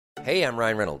Hey, I'm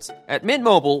Ryan Reynolds. At Mint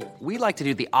Mobile, we like to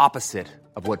do the opposite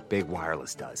of what Big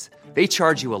Wireless does. They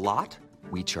charge you a lot,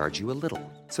 we charge you a little.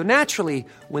 So naturally,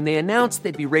 when they announced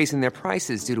they'd be raising their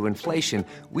prices due to inflation,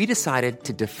 we decided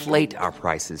to deflate our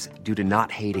prices due to not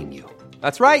hating you.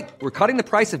 That's right. We're cutting the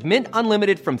price of Mint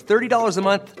Unlimited from $30 a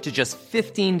month to just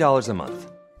 $15 a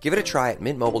month. Give it a try at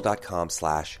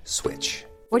mintmobile.com/switch.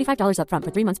 $45 up front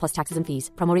for 3 months plus taxes and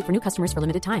fees. Promo rate for new customers for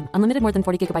limited time. Unlimited more than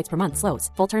 40 gigabytes per month.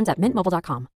 Slows full terms at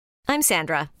mintmobile.com. I'm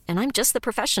Sandra, and I'm just the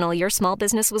professional your small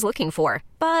business was looking for.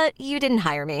 But you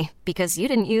didn't hire me because you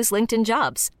didn't use LinkedIn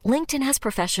Jobs. LinkedIn has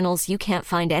professionals you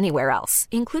can't find anywhere else,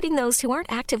 including those who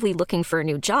aren't actively looking for a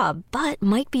new job, but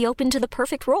might be open to the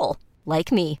perfect role,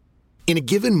 like me. In a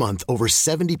given month, over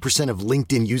 70% of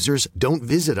LinkedIn users don't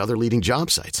visit other leading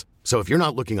job sites. So if you're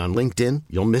not looking on LinkedIn,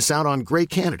 you'll miss out on great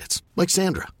candidates like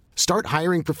Sandra. Start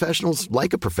hiring professionals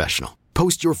like a professional.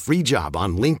 Post your free job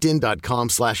on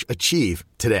linkedin.com/achieve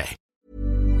today.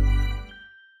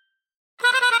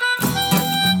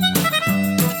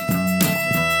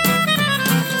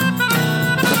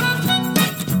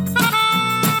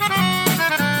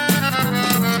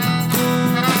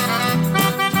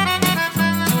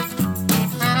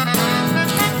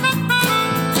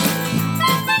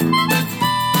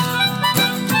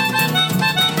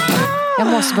 Jag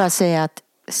måste bara säga att,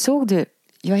 såg du,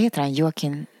 jag heter han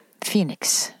Joaquin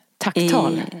Phoenix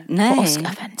tacktal nej, på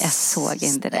Oscar. jag såg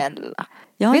inte det.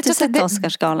 Jag har inte sett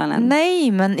Oscarsgalan än.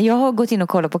 Nej, men jag har gått in och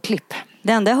kollat på klipp.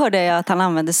 Det enda jag hörde är att han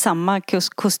använde samma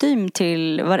kostym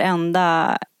till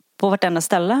på vartenda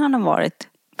ställe han har varit.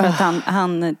 För att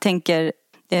han tänker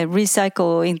recycle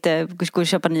och inte gå och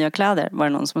köpa nya kläder, var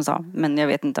det någon som sa. Men jag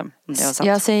vet inte om det var sant.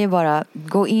 Jag säger bara,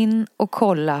 gå in och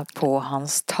kolla på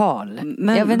hans tal.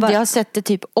 Men jag har sett det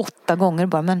typ 8 gånger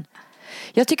bara, men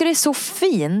jag tycker det är så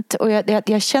fint. Och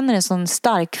jag känner en sån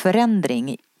stark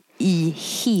förändring i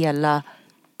hela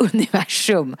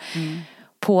universum.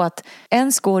 På att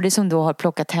en skådespelare som då har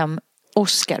plockat hem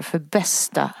Oscar för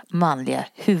bästa manliga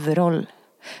huvudroll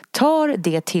tar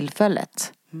det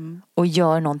tillfället och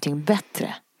gör någonting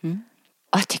bättre.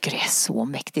 Jag tycker det är så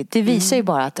mäktigt. Det visar ju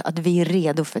bara att vi är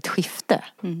redo för ett skifte.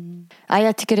 Ja,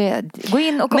 jag tycker det. Gå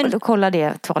in och kolla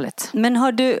det talet. Men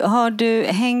har du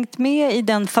hängt med i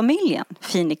den familjen?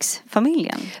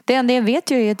 Phoenix-familjen? Det enda jag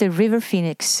vet ju är att River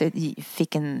Phoenix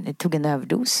tog en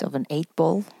överdos av en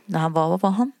 8-ball när han vad var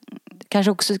han?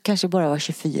 Kanske bara var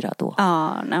 24 då.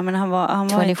 Ja, nej, men han var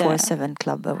 24/7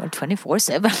 club over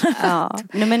 24/7. Ja,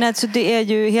 nej, men alltså det är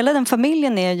ju, hela den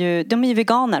familjen är ju, de är ju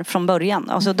veganer från början.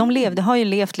 Alltså de har ju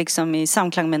levt liksom i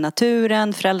samklang med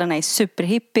naturen. Föräldrarna är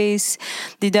superhippies.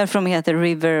 Det är därför de heter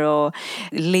River och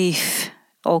Leaf.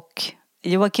 Och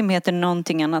Joakim heter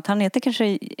någonting annat. Han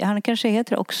kanske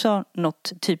heter också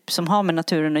något typ som har med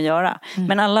naturen att göra.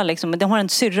 Men alla liksom, de har en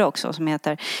syrra också som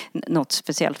heter något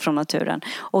speciellt från naturen.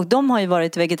 Och de har ju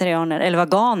varit vegetarianer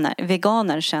eller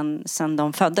veganer sedan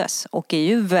de föddes. Och är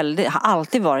ju har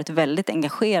alltid varit väldigt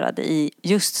engagerade i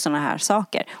just såna här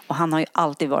saker. Och han har ju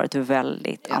alltid varit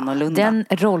väldigt annorlunda. Den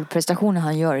rollprestationen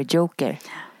han gör i Joker,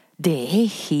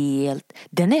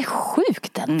 den är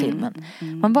sjuk den filmen.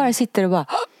 Man bara sitter och bara,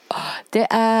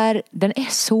 den är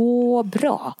så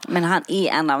bra. Men han är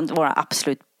en av våra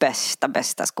absolut bästa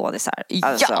skådisar.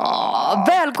 Alltså,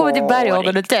 välkommen till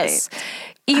Berghagen och Tess.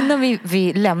 Innan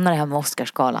vi lämnar det här med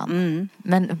Oscarsgalan.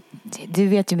 Men du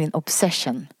vet ju min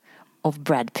obsession of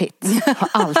Brad Pitt.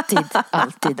 Alltid.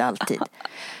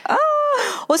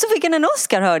 Och så fick han en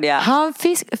Oscar, hörde jag. Han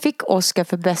fick Oscar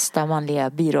för bästa manliga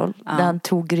biroll. Där han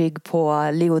tog rygg på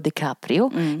Leo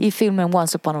DiCaprio i filmen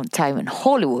Once upon a time in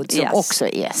Hollywood, som också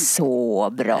är så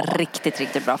bra.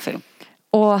 Riktigt bra film.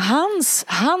 Och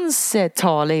hans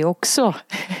tal är ju också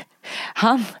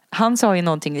han sa ju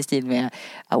någonting i stil med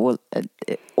I will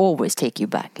always take you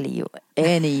back, Leo,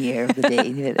 any year of the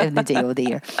day, any day of the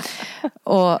year.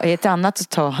 Och ett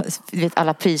annat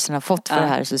alla priserna har fått för det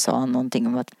här, så sa han någonting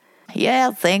om att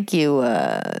yeah, thank you.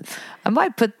 I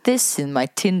might put this in my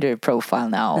Tinder profile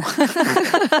now.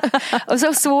 Och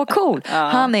så cool.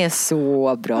 Han är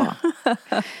så bra.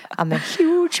 I'm a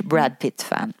huge Brad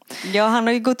Pitt-fan. Ja, han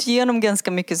har ju gått igenom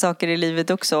ganska mycket saker i livet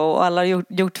också. Och alla har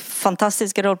gjort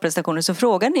fantastiska rollprestationer. Så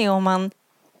frågan är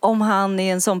om han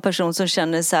är en sån person som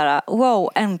känner så här: wow,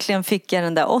 äntligen fick jag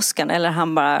den där Oscarn. Eller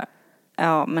han bara,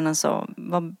 ja men alltså,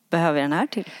 vad behöver jag den här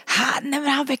till? Han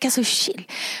verkar så chill.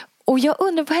 Och jag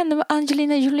undrar, vad hände med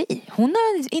Angelina Jolie? Hon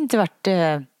har inte varit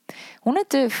Hon har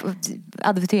inte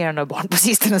adopterat några barn på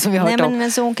sistone som vi har hört om.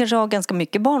 Men så hon kanske har ganska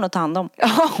mycket barn att ta hand om.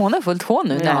 Ja, hon har fullt hår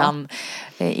nu när han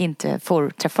inte får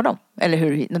träffa dem. Eller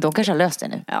hur? De kanske har löst det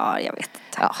nu. Ja, jag vet inte.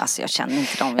 Ja. Alltså jag känner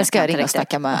inte dem. Jag ska ringa och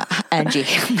snacka med Angie.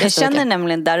 Jag känner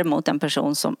nämligen däremot en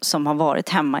person som har varit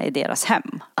hemma i deras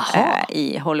hem.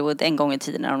 I Hollywood en gång i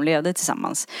tiden när de levde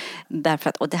tillsammans. Därför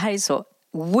att, och det här är så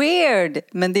weird.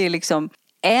 Men det är liksom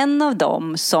en av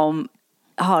dem som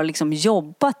har liksom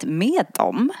jobbat med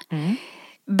dem.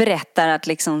 Berättar att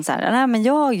liksom så här, nej men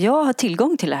jag har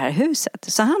tillgång till det här huset.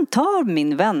 Så han tar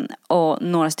min vän och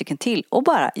några stycken till och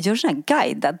bara gör sån här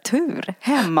guidad tur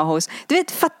hemma hos. Du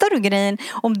vet, fattar du grejen?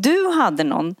 Om du hade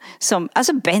någon som,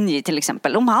 alltså Benji till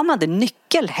exempel, om han hade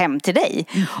nyckel hem till dig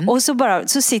och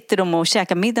så sitter de och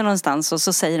käkar middag någonstans och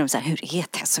så säger de så här, hur är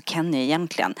Tess och Kenny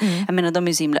egentligen? Jag menar, de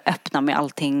är så himla öppna med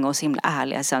allting och så himla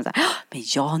ärliga. Så här, men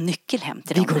jag har nyckel hem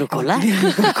till dem. Vi går och kollar.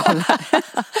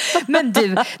 Men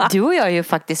du och jag är ju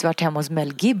faktiskt varit hemma hos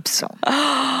Mel Gibson.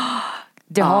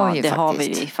 Det har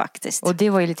vi ju faktiskt. Och det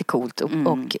var ju lite coolt.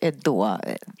 Och då,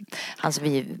 han som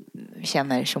vi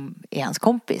känner som är hans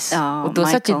kompis. Ja, och då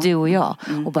satt ju du och jag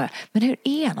och bara, men hur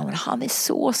är han? Han är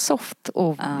så soft.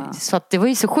 Och, så att det var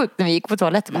ju så sjukt när vi gick på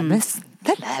toaletten. Men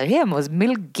det där är hemma hos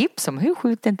Mel Gibson. Hur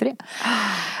sjukt är inte det?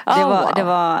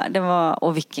 Det var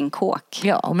och vilken kåk.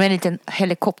 Ja, och med en liten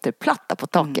helikopterplatta på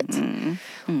taket.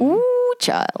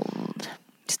 Child.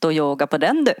 Stå och yoga på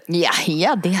den du.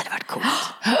 Ja, det hade varit coolt.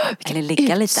 Eller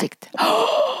ligga utsikt.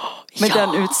 Lite. Med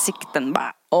den utsikten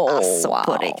bara. Alltså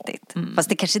på riktigt. Fast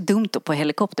det kanske är dumt då på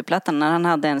helikopterplattan när han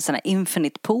hade en sån här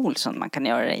infinite pool som man kan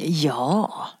göra i.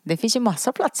 Ja, det finns ju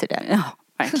massa platser där. Ja,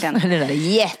 verkligen. Den där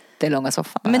jättelånga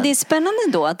soffan. Men det är spännande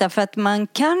då, därför att man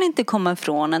kan inte komma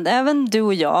ifrån att även du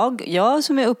och jag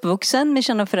som är uppvuxen med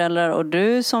kända föräldrar och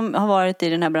du som har varit i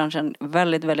den här branschen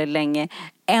väldigt, väldigt länge,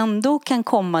 ändå kan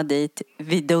komma dit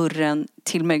vid dörren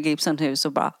till Mel Gibson hus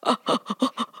och bara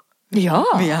ja,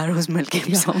 vi är hos Mel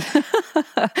Gibson.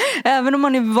 Ja. Även om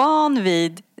man är van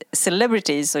vid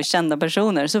celebrities och kända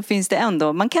personer så finns det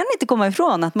ändå, man kan inte komma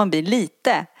ifrån att man blir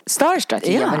lite starstruck.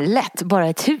 Ja, men lätt. Bara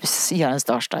ett hus gör en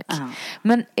starstruck.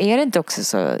 Men är det inte också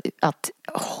så att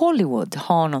Hollywood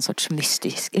har någon sorts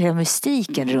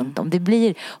mystiken runt om? Det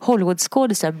blir,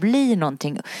 Hollywood-skådisar blir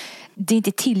någonting. Det är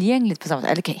inte tillgängligt på samma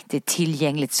sätt. Eller okej, det är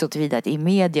tillgängligt så tillvida att i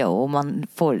media och man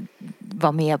får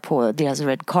vara med på deras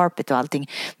red carpet och allting.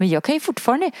 Men jag kan ju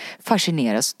fortfarande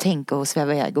fascineras och tänka och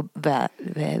sväva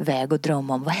iväg och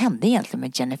drömma om vad hände egentligen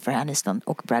med Jennifer Aniston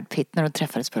och Brad Pitt när de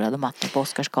träffades på röda mattan på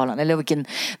Oscarsgalan. Eller vilken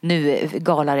nu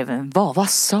gala även var. Vad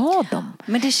sa de?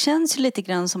 Men det känns ju lite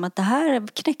grann som att det här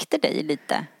knäckte dig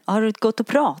lite. Har du gått och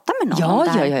pratat med någon om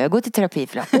det här? Ja, jag har gått i terapi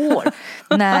flera år.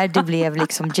 När det blev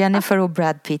liksom Jennifer och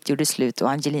Brad Pitt gjorde slut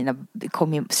och Angelina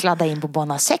sladdade in på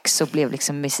bana 6 och blev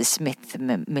liksom Mrs. Smith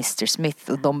med Mr.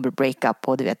 Smith och de break up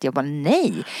och du vet, jag bara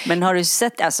nej. Men har du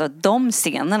sett, alltså de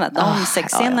scenerna, de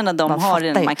sexscenerna de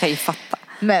har, man kan ju fatta.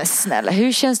 Men snälla,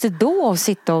 hur känns det då att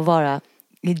sitta och vara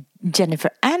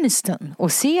Jennifer Aniston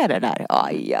och se det där?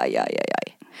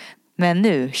 Aj. Men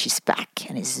nu, she's back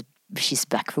and she's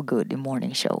back for good i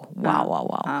morning show.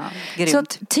 Wow. Så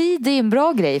att tid är en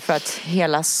bra grej för att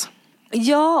helas.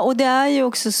 Ja, och det är ju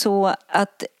också så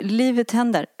att livet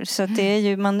händer. Så att det är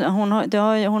ju,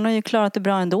 hon har ju klarat det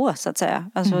bra ändå så att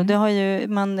säga. Alltså det har ju,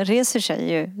 man reser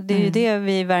sig ju. Det är ju det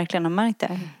vi verkligen har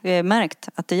märkt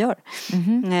att det gör.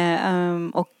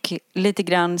 Och lite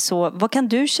grann så, vad kan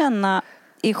du känna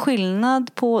är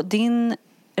skillnad på din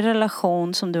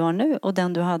relation som du har nu och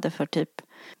den du hade för typ,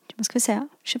 vad ska vi säga,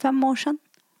 25 år sedan?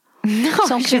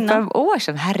 Ja, 25 år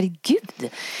sedan, herregud.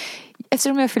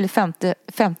 Eftersom jag fyllde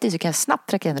 50 så kan jag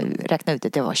snabbt räkna ut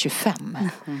att jag var 25.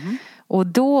 Och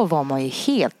då var man ju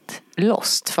helt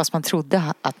lost, fast man trodde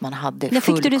att man hade full koll. När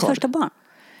fick du ditt första barn?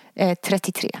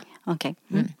 33. Okej.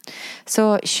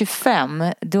 Så 25,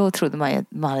 då trodde man att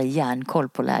man hade järnkoll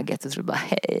på läget och trodde bara,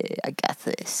 hey, I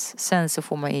got this. Sen så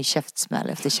får man ju käftsmäll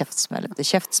efter käftsmäll efter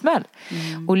käftsmäll.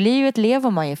 Och livet lever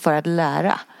man ju för att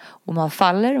lära. Och man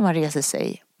faller och man reser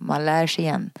sig. Man lär sig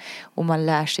igen. Och man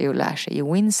lär sig och lär sig.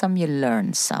 You win some, you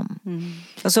learn some.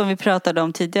 Och som vi pratade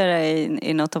om tidigare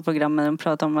i något av programmen. De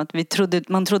pratade om att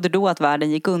man trodde då att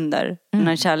världen gick under.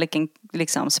 När kärleken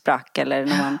liksom sprack. Eller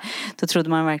när då trodde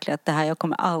man verkligen att det här, jag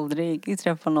kommer aldrig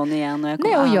träffa någon igen. Och jag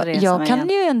kommer aldrig resa jag mig kan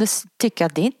igen. ju ändå tycka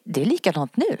att det är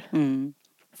likadant nu.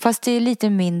 Fast det är lite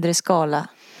mindre skala.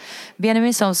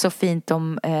 Benjamin sa så fint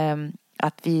om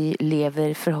att vi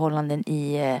lever förhållanden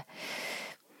i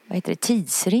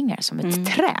tidsringar som ett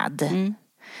träd.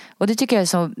 Och det tycker jag är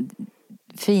så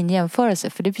fin jämförelse,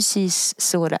 för det är precis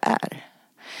så det är.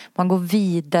 Man går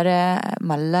vidare,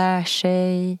 man lär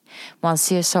sig, man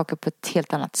ser saker på ett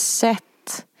helt annat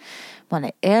sätt. Man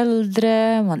är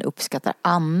äldre, man uppskattar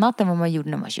annat än vad man gjorde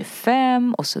när man var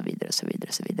 25 och så vidare och så vidare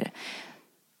och så vidare.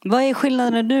 Vad är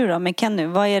skillnaden nu då med Kenny?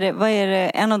 Vad är det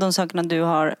en av de sakerna du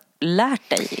har lärt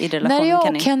dig i relation med Kenny? När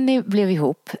jag och Kenny blev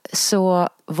ihop så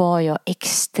var jag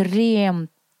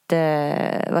extremt,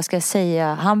 vad ska jag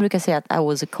säga? Han brukar säga att I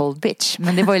was a cold bitch.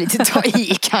 Men det var ju lite ta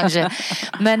i kanske.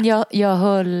 Men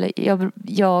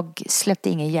jag släppte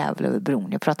ingen jävla över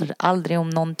bron. Jag pratade aldrig om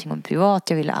någonting om privat.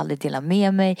 Jag ville aldrig dela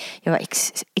med mig. Jag var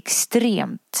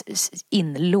extremt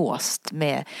inlåst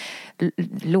med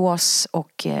lås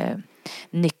och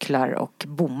nycklar och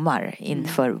bommar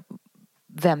inför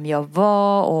vem jag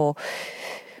var och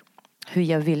hur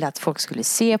jag ville att folk skulle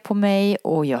se på mig.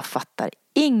 Och jag fattar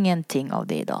ingenting av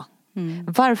det idag.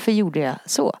 Varför gjorde jag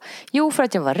så? Jo, för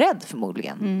att jag var rädd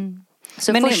förmodligen.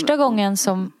 Så men första gången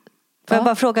som... Får jag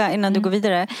bara fråga innan du går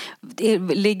vidare.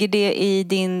 Ligger det i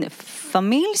din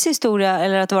familjs historia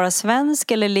eller att vara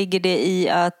svensk, eller ligger det i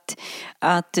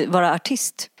att vara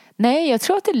artist? Nej, jag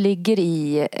tror att det ligger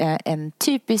i en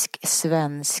typisk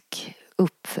svensk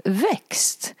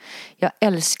uppväxt. Jag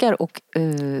älskar och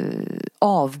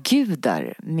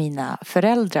avgudar mina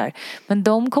föräldrar. Men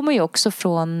de kommer ju också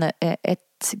från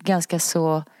ett ganska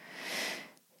så...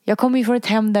 Jag kommer ju från ett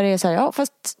hem där det är så här, ja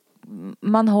fast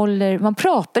man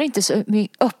pratar inte så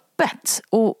mycket öppet.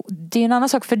 Och det är en annan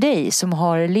sak för dig som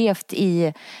har levt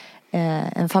i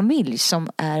en familj som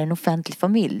är en offentlig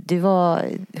familj. Du var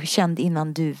känd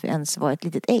innan du ens var ett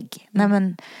litet ägg. Nej,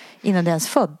 men innan du ens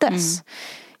föddes.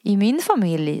 I min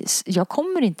familj, jag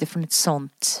kommer inte från ett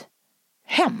sånt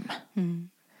hem.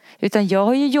 Utan jag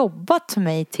har ju jobbat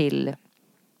mig till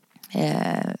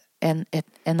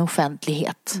en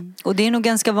offentlighet. Och det är nog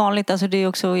ganska vanligt, alltså det är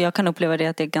också, jag kan uppleva det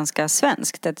att det är ganska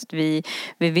svenskt, att vi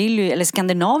vill ju, eller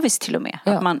skandinaviskt till och med,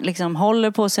 att man liksom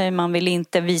håller på sig, man vill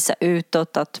inte visa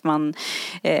utåt att man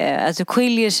alltså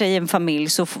skiljer sig i en familj,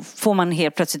 så får man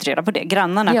helt plötsligt reda på det.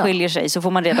 Grannarna skiljer sig, så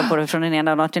får man reda på det från den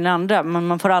ena dagen till den andra, men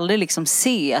man får aldrig liksom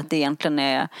se att det egentligen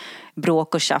är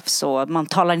bråk och tjafs, och man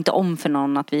talar inte om för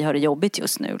någon att vi har det jobbigt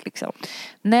just nu liksom.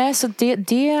 Nej, så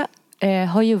det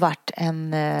har ju varit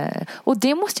och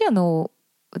det måste jag nog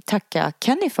tacka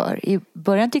Kenny för. I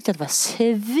början tyckte jag att det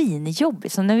var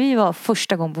svinjobbigt. Så när vi var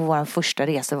första gången på vår första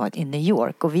resa var i New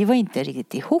York, och vi var inte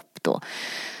riktigt ihop då.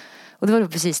 Och det var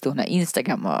precis då när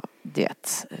Instagram var,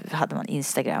 hade man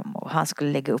Instagram, och han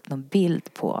skulle lägga upp någon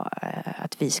bild på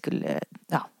att vi skulle,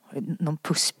 någon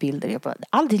pussbild. Jag bara,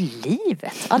 aldrig i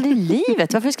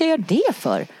livet. Varför ska jag göra det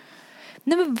för?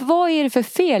 Nej, men vad är det för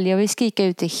fel? Jag vill skrika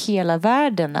ut i hela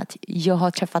världen att jag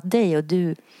har träffat dig och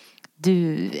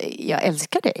jag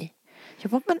älskar dig.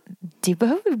 Jag bara, men det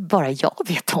behöver bara jag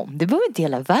veta om. Det behöver inte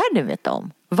hela världen veta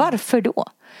om. Varför då?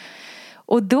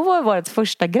 Och då var det vårt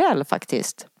första gräl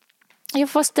faktiskt. Ja,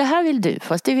 fast det här vill du,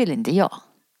 fast det vill inte jag.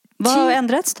 Vad har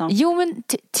ändrats då? Jo, men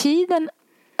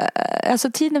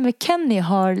tiden med Kenny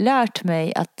har lärt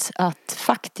mig att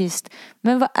faktiskt,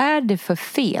 men vad är det för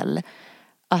fel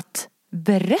att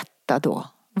berätta då?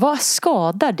 Vad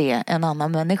skadar det en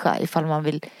annan människa ifall man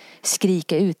vill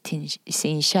skrika ut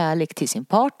sin kärlek till sin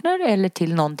partner eller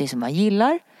till någonting som man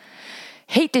gillar?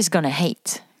 Hate is gonna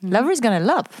hate. Lover is gonna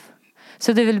love.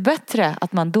 Så det är väl bättre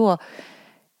att man då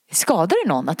skadar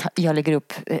någon att vi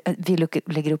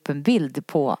lägger upp en bild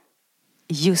på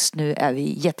just nu är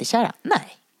vi jättekära.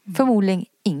 Nej, förmodligen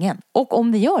ingen. Och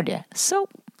om det gör det, så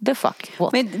the fuck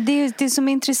what? Men det som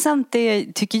är intressant,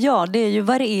 det tycker jag, det är ju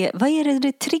vad är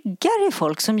det triggar i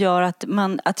folk som gör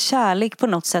att kärlek på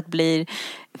något sätt blir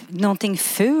någonting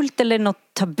fult eller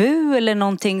något tabu eller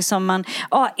någonting som man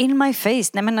in my face.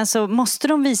 Nej, men alltså, måste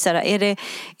de visa det?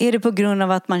 Är det på grund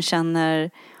av att man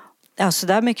känner så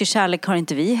där mycket kärlek har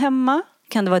inte vi hemma?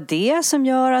 Kan det vara det som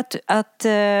gör att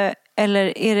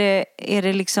eller är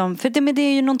det liksom, för det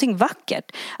är ju någonting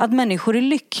vackert. Att människor är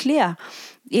lyckliga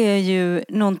är ju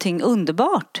någonting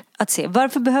underbart att se.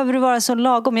 Varför behöver det vara så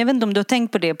lagom? Jag vet inte om du har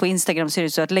tänkt på det på Instagram, så är det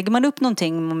så att lägger man upp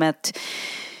någonting om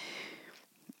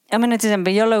jag menar till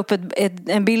exempel, jag la upp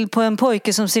en bild på en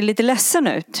pojke som ser lite ledsen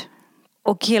ut.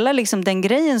 Och hela liksom den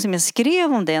grejen som jag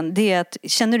skrev om det är att,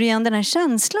 känner du igen den här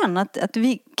känslan? Att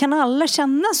vi kan alla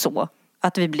känna så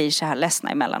att vi blir så här ledsna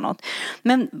emellanåt.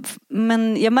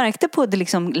 Men jag märkte på det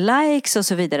liksom likes och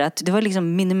så vidare att det var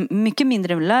liksom mycket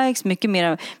mindre likes,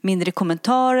 mindre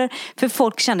kommentarer. För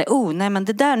folk kände, nej men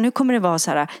det där, nu kommer det vara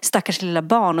så här stackars lilla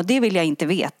barn och det vill jag inte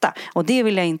veta. Och det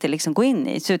vill jag inte liksom gå in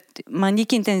i. Så man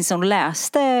gick inte ens och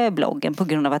läste bloggen på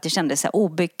grund av att det kändes så här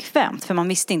obekvämt. För man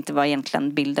visste inte vad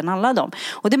egentligen bilden handlade om.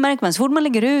 Och det märker man, så fort man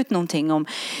lägger ut någonting om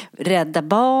Rädda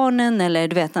Barnen eller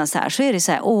du vet så här, så är det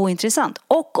så här ointressant.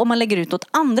 Och om man lägger ut åt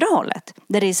andra hållet,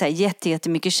 där det är så här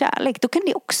jättemycket kärlek, då kan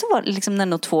det också vara liksom när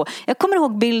något två. Jag kommer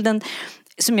ihåg bilden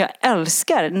som jag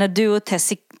älskar när du och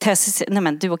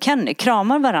du och Kenny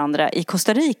kramar varandra i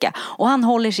Costa Rica och han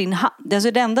håller sin hand.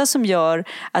 Alltså det enda som gör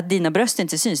att dina bröst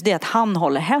inte syns, det är att han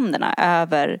håller händerna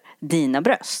över dina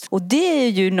bröst. Och det är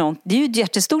ju ett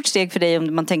jättestort steg för dig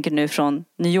om man tänker nu från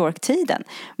New York-tiden.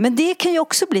 Men det kan ju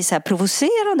också bli så här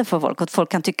provocerande för folk, att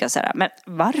folk kan tycka så här, men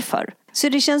varför? Så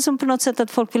det känns som på något sätt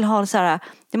att folk vill ha så här,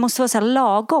 det måste vara så här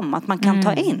lagom att man kan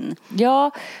ta in.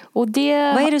 Ja, och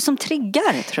det... Vad är det som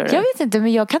triggar, tror du? Jag vet inte,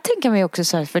 men jag kan tänka mig också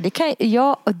så här, för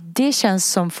det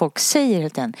känns som folk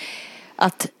säger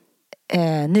att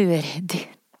nu är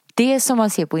det som man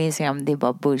ser på Instagram, det är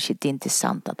bara bullshit, det är inte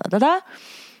sant.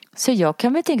 Så jag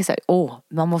kan väl tänka så här,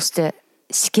 man måste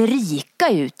skrika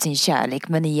ut sin kärlek,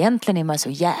 men egentligen är man så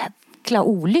jäkla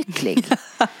olycklig.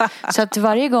 Så att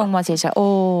varje gång man säger så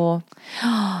här,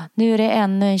 nu är det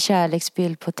ännu en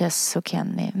kärleksbild på Tess och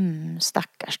Kenny.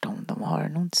 Stackars de har det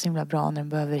nog inte så himla bra när de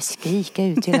behöver skrika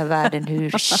ut i hela världen hur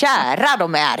kära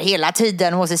de är hela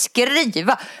tiden och måste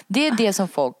skriva. Det är det som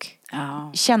folk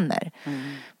känner.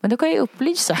 Men då kan jag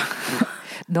upplysa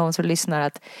de som lyssnar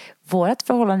att vårt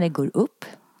förhållande går upp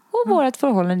och vårt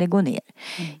förhållande går ner.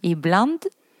 Ibland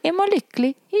är man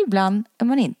lycklig, ibland är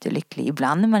man inte lycklig.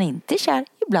 Ibland är man inte kär,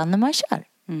 ibland är man kär.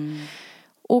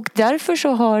 Och därför så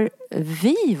har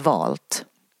vi valt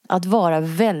att vara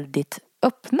väldigt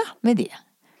öppna med det.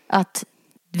 Att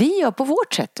vi gör på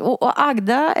vårt sätt. Och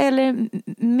Agda eller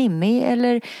Mimmi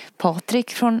eller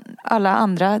Patrik från alla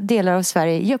andra delar av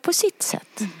Sverige gör på sitt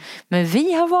sätt. Men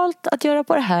vi har valt att göra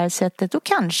på det här sättet. Och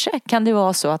kanske kan det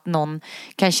vara så att någon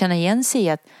kan känna igen sig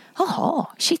att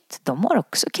de har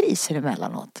också kriser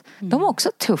emellanåt. De har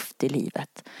också tufft i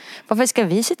livet. Varför ska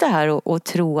vi sitta här och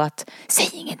tro att säg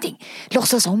ingenting,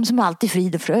 låtsas som alltid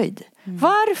frid och fröjd?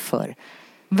 Varför?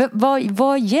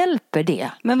 Vad hjälper det?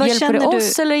 Men vad hjälper det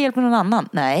oss du... eller hjälper någon annan?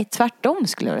 Nej, tvärtom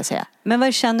skulle jag vilja säga. Men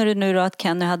vad känner du nu då att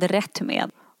Kenny hade rätt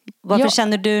med? Varför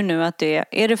känner du nu att det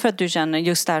är det för att du känner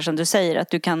just det här som du säger, att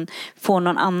du kan få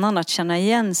någon annan att känna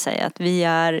igen sig, att vi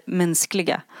är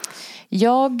mänskliga?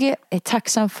 Jag är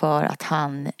tacksam för att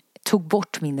han tog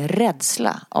bort min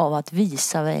rädsla av att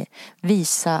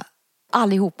visa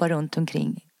allihopa runt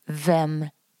omkring vem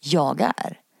jag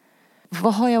är.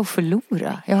 Vad har jag att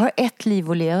förlora? Jag har ett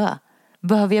liv att leva.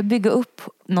 Behöver jag bygga upp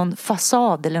någon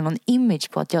fasad eller någon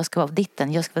image på att jag ska vara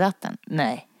ditten, jag ska vara datten?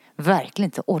 Nej, verkligen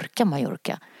inte. Orka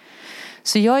Mallorca.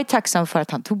 Så jag är tacksam för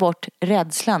att han tog bort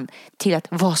rädslan till att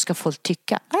vad ska folk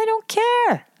tycka? I don't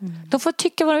care. De får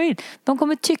tycka vad de vill. De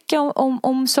kommer tycka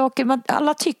om saker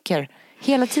alla tycker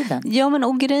hela tiden. Ja, men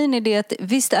och grejen är det att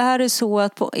visst är det så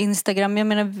att på Instagram, jag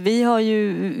menar vi har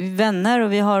ju vänner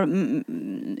och vi har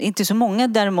inte så många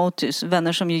däremot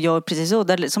vänner som ju gör precis så,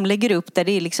 som lägger upp där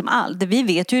det är liksom allt. Vi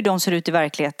vet ju hur de ser ut i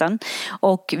verkligheten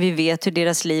och vi vet hur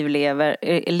deras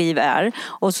liv är,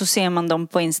 och så ser man dem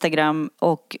på Instagram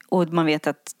och man vet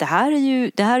att det här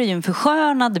är ju en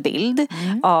förskönad bild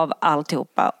av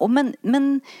alltihopa. Och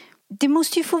men det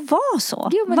måste ju få vara så.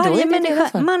 Jo,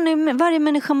 varje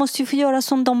människa måste ju få göra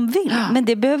som de vill. Ja. Men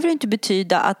det behöver inte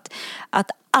betyda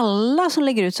att alla som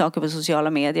lägger ut saker på sociala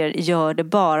medier gör det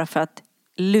bara för att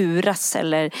luras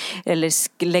eller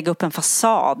lägga upp en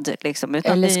fasad liksom.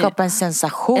 Eller skapa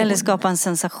en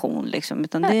sensation. Liksom.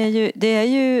 Utan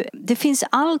det finns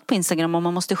allt på Instagram och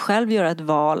man måste själv göra ett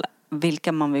val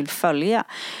vilka man vill följa.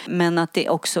 Men att det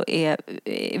också är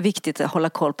viktigt att hålla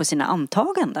koll på sina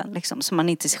antaganden. Liksom, så man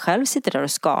inte själv sitter där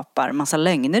och skapar massa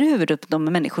lögner i huvudet på de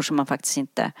människor som man faktiskt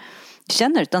inte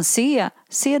känner. Utan se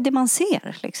det man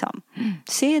ser. Liksom.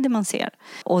 Se det man ser.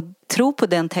 Och tro på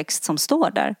den text som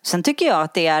står där. Sen tycker jag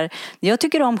att jag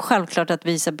tycker om självklart att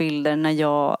visa bilder när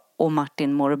jag och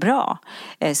Martin mår bra.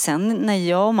 Sen när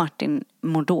jag och Martin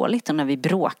mår dåligt och när vi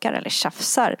bråkar eller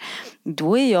tjafsar,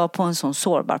 då är jag på en sån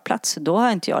sårbar plats. Då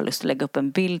har inte jag lust att lägga upp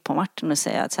en bild på Martin och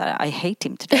säga att så här, I hate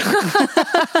him today.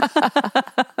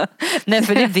 Nej,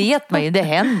 för det vet man ju, det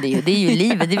händer ju. Det är ju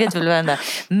livet, det vet väl varenda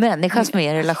människa som är i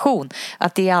en relation.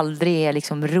 Att det aldrig är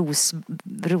liksom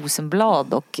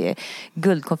rosenblad och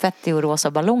guldkonfetti och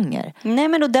rosa ballonger. Nej,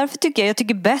 men och därför tycker jag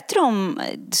tycker bättre om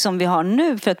som vi har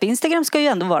nu. För att på Instagram ska ju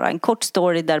ändå vara en kort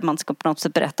story där man ska på något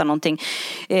sätt berätta någonting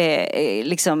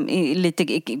liksom i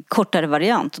lite kortare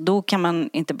variant. Då kan man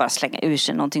inte bara slänga ur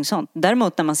sig någonting sånt.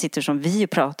 Däremot när man sitter som vi och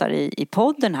pratar i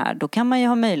podden här, då kan man ju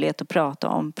ha möjlighet att prata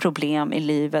om problem i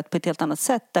livet på ett helt annat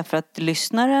sätt. Därför att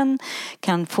lyssnaren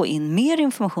kan få in mer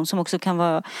information som också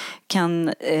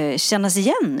kan kännas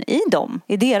igen i dem,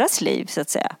 i deras liv så att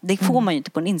säga. Det får man ju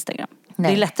inte på en Instagram.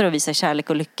 Nej. Det är lättare att visa kärlek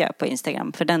och lycka på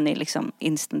Instagram, för den är liksom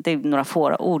instant, det är några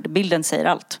få ord. Bilden säger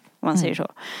allt, om man säger så.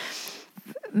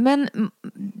 Men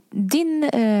din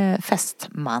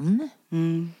fästman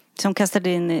som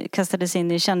kastades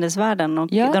in i kändisvärlden och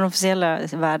den officiella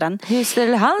världen. Hur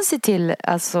ställer han sig till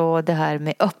alltså det här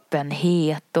med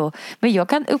öppenhet? Men jag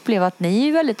kan uppleva att ni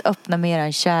är väldigt öppna med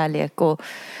er kärlek och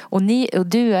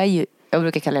du är ju, jag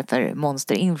brukar kalla det för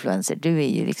monster-influencer. Du är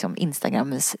ju liksom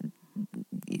Instagrams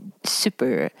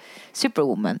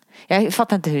superwoman. Jag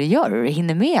fattar inte hur du gör. Du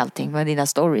hinner med allting med dina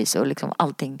stories och liksom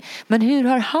allting. Men hur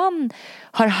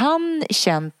har han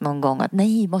känt någon gång att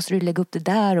nej, måste du lägga upp det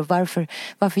där och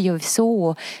varför gör vi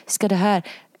så? Ska det här,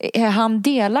 är han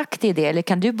delaktig i det eller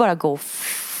kan du bara gå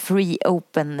free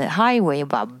open highway och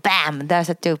bara bam, där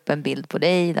sätter jag upp en bild på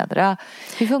dig.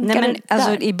 Hur funkar det där?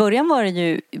 Alltså, i början var det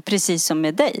ju precis som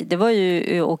med dig. Det var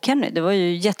ju, och Kenny, det var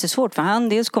ju jättesvårt för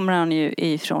dels kommer han ju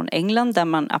ifrån England där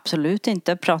man absolut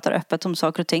inte pratar öppet om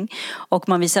saker och ting. Och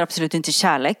man visar absolut inte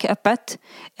kärlek öppet.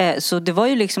 Så det var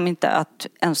ju liksom inte att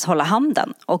ens hålla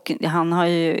handen. Och han har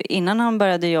ju, innan han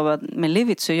började jobba med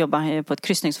Livit så jobbade han ju på ett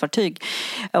kryssningsfartyg.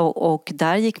 Och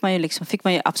där fick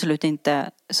man ju absolut inte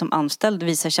som anställd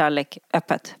visa kärlek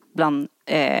öppet bland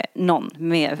någon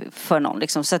för någon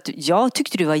liksom. Så att jag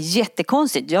tyckte det var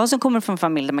jättekonstigt. Jag som kommer från en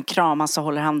familj där man kramas och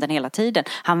håller handen hela tiden.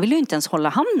 Han ville ju inte ens hålla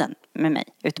handen med mig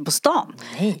ute på stan.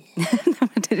 Nej.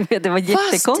 Det var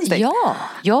jättekonstigt. Fast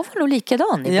jag var nog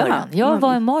likadan i början. Jag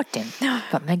var en Martin.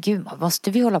 Men gud,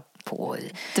 måste vi hålla på?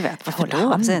 Du vet, hålla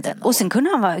handen. Och sen kunde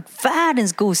han vara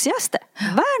världens gosigaste.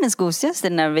 Världens gosigaste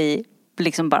när vi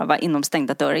liksom bara var inom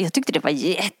stängda dörrar. Jag tyckte det var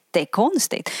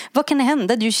jättekonstigt. Vad kan det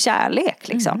hända? Det är ju kärlek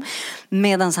liksom.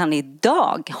 Medan han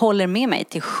idag håller med mig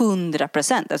till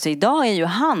 100%. Alltså idag är ju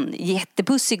han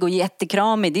jättepussig och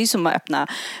jättekramig. Det är ju som att öppna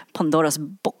Pandoras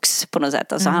box på något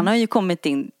sätt. Alltså han har ju kommit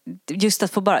in just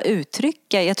att få bara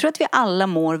uttrycka. Jag tror att vi alla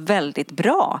mår väldigt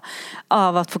bra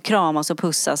av att få kramas och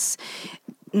pussas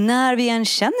när vi än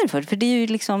känner för det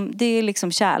är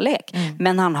liksom kärlek.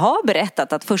 Men han har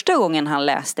berättat att första gången han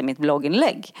läste mitt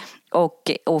blogginlägg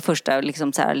och första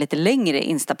liksom så här lite längre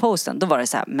instaposten, då var det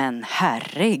så här, men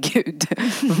herregud,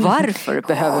 varför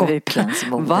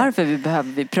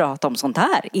behöver vi prata om sånt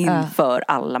här inför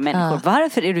alla människor?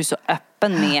 Varför är du så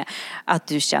öppen med att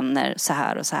du känner så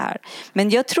här och så här? Men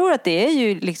jag tror att det är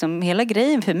ju liksom, hela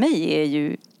grejen för mig är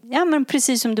ju, ja, men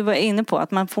precis som du var inne på,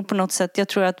 att man får på något sätt, jag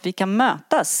tror att vi kan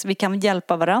mötas, vi kan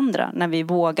hjälpa varandra när vi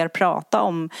vågar prata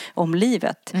om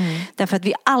livet. Därför att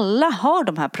vi alla har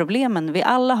de här problemen,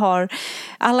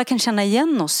 alla kan känna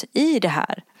igen oss i det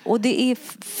här. Och det är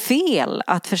fel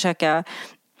att försöka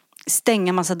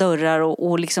stänga massa dörrar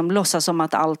och liksom låtsas som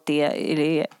att allt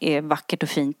är vackert och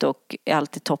fint och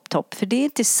allt är topp. För det är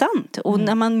inte sant. Och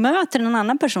när man möter en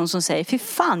annan person som säger, fy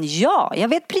fan, jag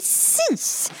vet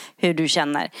precis hur du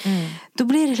känner. Då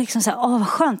blir det liksom så här, vad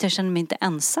skönt, jag känner mig inte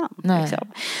ensam.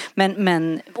 Liksom.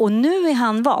 Men och nu är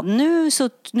han vad?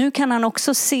 Nu kan han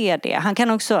också se det.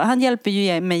 Han hjälper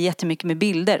ju mig jättemycket med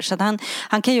bilder. Så att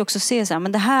han kan ju också se så här,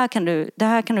 men det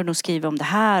här kan du nog skriva om det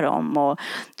här om. Och,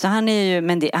 så han är ju,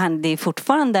 men det är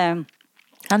fortfarande...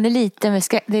 Han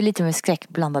är lite med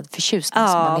skräckblandad förtjusning.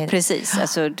 Ja, precis.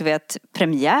 Alltså, du vet,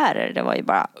 premiärer, det var ju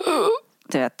bara,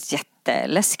 du vet,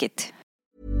 jätteläskigt.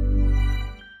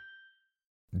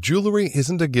 Jewelry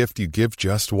isn't a gift you give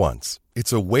just once.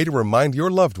 It's a way to remind your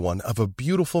loved one of a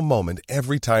beautiful moment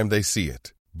every time they see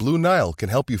it. Blue Nile can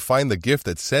help you find the gift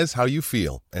that says how you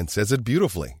feel and says it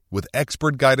beautifully, with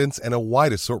expert guidance and a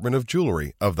wide assortment of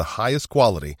jewelry of the highest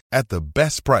quality at the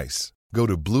best price. Go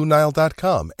to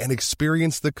BlueNile.com and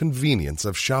experience the convenience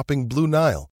of shopping Blue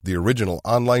Nile, the original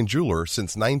online jeweler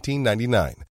since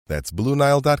 1999. That's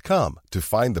BlueNile.com to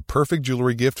find the perfect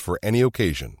jewelry gift for any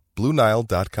occasion.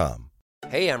 BlueNile.com.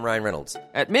 Hey, I'm Ryan Reynolds.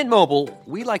 At Mint Mobile,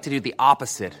 we like to do the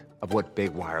opposite of what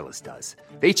Big Wireless does.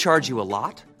 They charge you a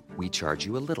lot. we charge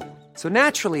you a little. So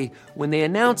naturally, when they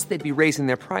announced they'd be raising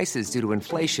their prices due to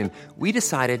inflation, we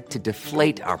decided to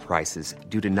deflate our prices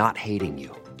due to not hating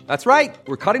you. That's right.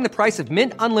 We're cutting the price of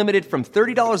Mint Unlimited from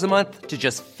 $30 a month to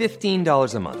just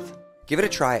 $15 a month. Give it a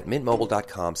try at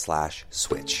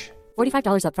mintmobile.com/switch.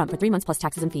 $45 up front for 3 months plus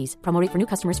taxes and fees. Promo rate for new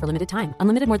customers for limited time.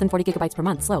 Unlimited more than 40 gigabytes per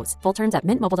month. Slows full terms at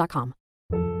mintmobile.com.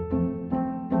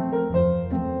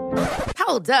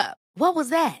 Hold up. What was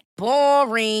that?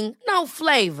 Boring. No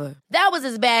flavor. That was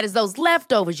as bad as those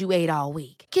leftovers you ate all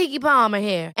week. Keke Palmer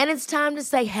here, and it's time to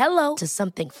say hello to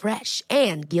something fresh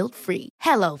and guilt-free.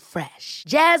 Hello Fresh.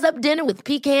 Jazz up dinner with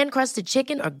pecan-crusted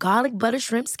chicken or garlic butter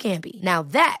shrimp scampi.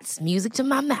 Now that's music to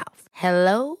my mouth.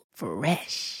 Hello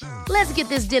Fresh. Let's get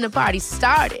this dinner party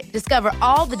started. Discover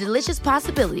all the delicious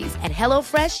possibilities at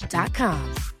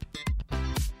hellofresh.com.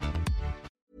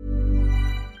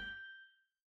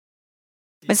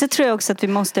 Men så tror jag också att vi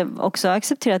måste också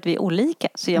acceptera att vi är olika.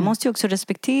 Så jag måste ju också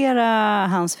respektera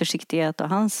hans försiktighet och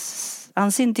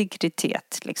hans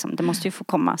integritet. Liksom. Det måste ju få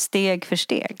komma steg för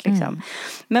steg. Liksom.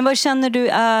 Men vad känner du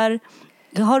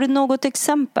har du något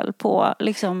exempel på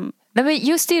liksom... Nej, men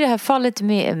just i det här fallet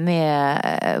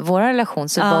med vår relation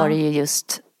så var det ju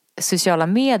just sociala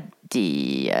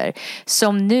medier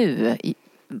som nu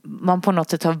man på något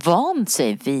sätt har vant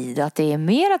sig vid att det är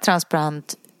mera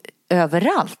transparent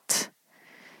överallt.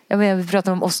 Jag menar, vi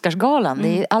pratar om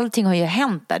Oscarsgalan. Allting har ju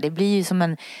hänt där. Det blir ju som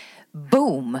en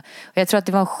boom. Och jag tror att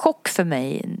det var en chock för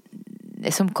mig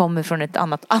som kommer från ett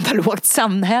annat analogt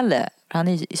samhälle. Han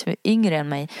är ju yngre än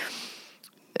mig.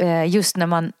 Just när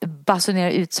man basunerar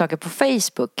ut saker på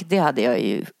Facebook. Det hade jag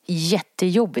ju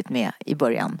jättejobbigt med i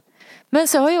början. Men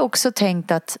så har jag också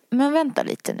tänkt att, men vänta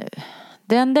lite nu.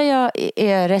 Det enda jag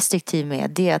är restriktiv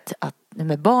med det är att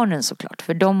med barnen såklart.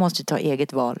 För de måste ju ta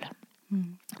eget val.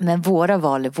 Men våra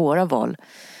val är våra val.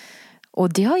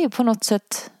 Och det har ju på något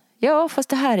sätt... Ja, fast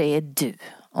det här är du.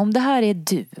 Om det här är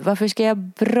du, varför ska jag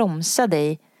bromsa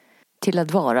dig till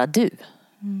att vara du?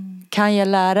 Kan jag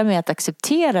lära mig att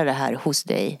acceptera det här hos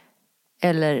dig?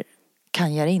 Eller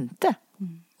kan jag det inte?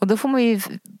 Och då får man ju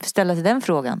ställa sig den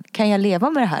frågan. Kan jag leva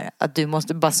med det här? Att du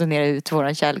måste basunera ut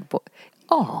våran kärlek på?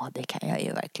 Ja, det kan jag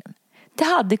ju verkligen. Det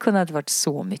hade kunnat varit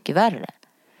så mycket värre.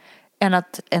 Än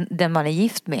att den man är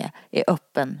gift med är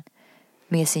öppen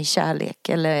med sin kärlek.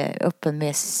 Eller öppen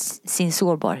med sin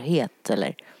sårbarhet.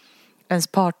 Eller ens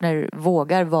partner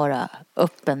vågar vara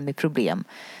öppen med problem.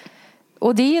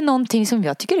 Och det är ju någonting som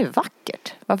jag tycker är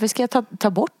vackert. Varför ska jag ta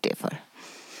bort det för?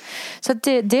 Så att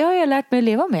det har jag lärt mig att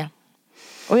leva med.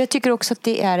 Och jag tycker också att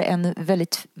det är en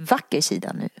väldigt vacker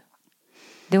sida nu.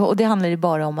 Och det handlar ju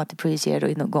bara om att det projicerar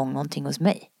igång någonting hos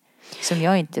mig. Som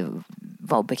jag inte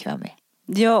var bekväm med.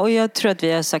 Ja, och jag tror att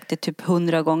vi har sagt det typ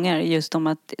 100 gånger. Just om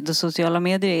att de sociala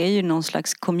medier är ju någon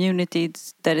slags community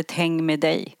där det hänger med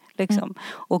dig. Liksom.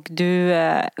 Och du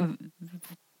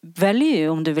väljer ju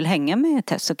om du vill hänga med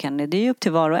Tess och Kenny. Det är ju upp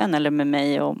till var och en. Eller med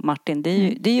mig och Martin.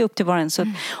 Det är ju upp till var och en. Så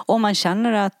om man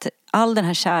känner att all den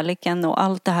här kärleken och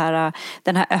allt det här,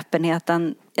 den här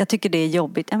öppenheten. Jag tycker det är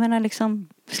jobbigt. Jag menar liksom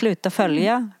sluta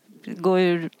följa. Gå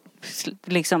ur,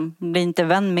 liksom bli inte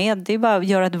vän med. Det är bara att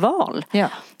göra ett val. Ja.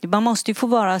 Man måste ju få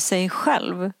vara sig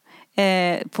själv.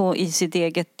 I sitt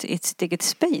eget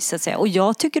space så att säga. Och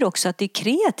jag tycker också att det är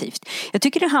kreativt. Jag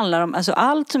tycker det handlar om, alltså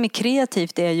allt som är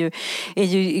kreativt är ju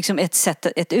liksom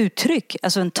ett uttryck.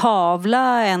 Alltså en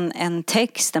tavla, en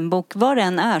text, en bok, vad det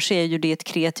än är så är ju det ett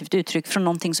kreativt uttryck från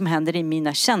någonting som händer i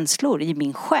mina känslor, i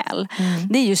min själ.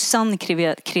 Det är ju sann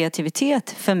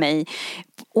kreativitet för mig.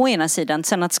 Å ena sidan,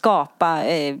 sen att skapa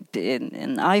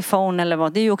en iPhone eller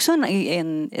vad, det är ju också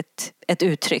ett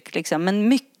uttryck liksom. Men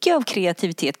mycket av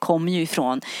kreativitet kommer ju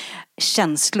ifrån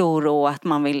känslor och att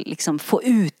man vill liksom få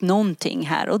ut någonting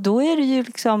här. Och då är det ju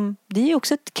liksom, det är ju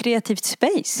också ett kreativt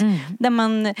space. Där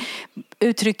man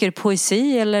uttrycker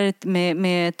poesi eller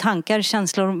med tankar,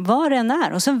 känslor, vad det än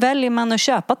är. Och sen väljer man att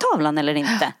köpa tavlan eller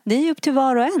inte. Det är ju upp till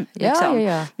var och en. Liksom.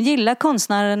 Ja. Gillar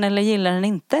konstnären eller gillar den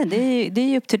inte. Det är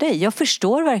ju upp till dig. Jag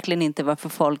förstår verkligen inte varför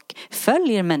folk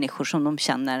följer människor som de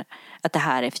känner att det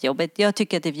här är för jobbigt. Jag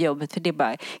tycker att det är för jobbigt för det är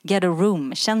bara get a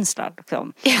room-känsla.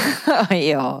 Liksom.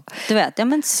 Ja. Du vet, ja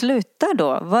men sluta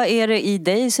då. Vad är det i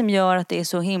dig som gör att det är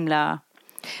så himla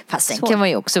fast sen kan man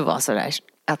ju också vara sådär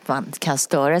att man kan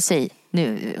störa sig.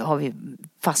 Nu har vi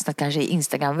fastnat kanske i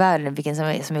Instagram-världen, vilken som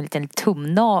är en liten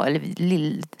tumnagel eller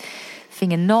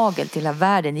lillfingernagel till hela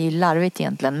världen. Det är ju larvigt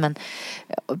egentligen, men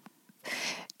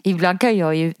ibland kan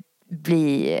jag ju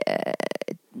bli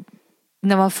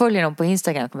när man följer någon på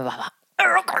Instagram kommer man bara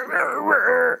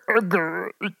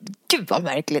gud vad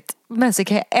märkligt. Men så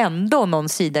kan jag ändå någon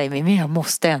sida i mig, men jag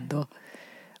måste ändå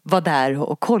vara där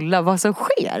och kolla vad som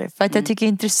sker. För att jag tycker det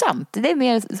är intressant. Det är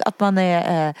mer att man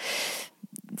är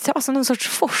alltså någon sorts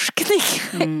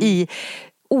forskning i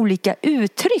olika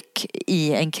uttryck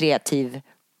i en kreativ,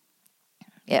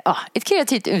 ett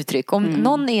kreativt uttryck. Om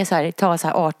någon är så här, tar så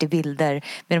här artiga bilder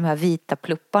med de här vita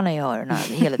plupparna i öronen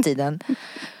hela tiden,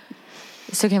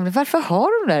 så kan jag bli, varför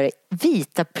har de där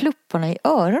vita plupparna i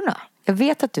öronen? Jag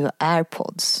vet att du har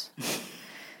AirPods.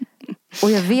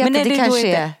 Och jag vet att det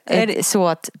kanske är så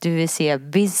att du vill se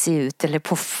busy ut eller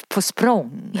på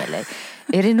språng. Eller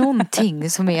är det någonting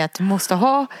som är att du måste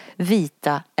ha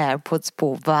vita AirPods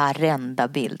på varenda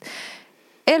bild?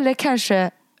 Eller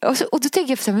kanske, och då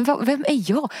tänker jag så här, men vem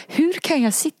är jag? Hur kan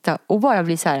jag sitta och bara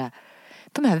bli så här,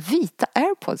 de här vita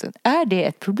AirPodsen, är det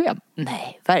ett problem?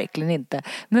 Nej, verkligen inte.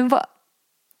 Men vad...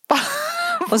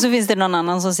 Och så finns det någon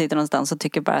annan som sitter någonstans och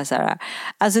tycker bara så här,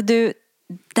 alltså du,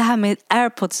 det här med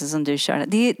AirPods som du kör,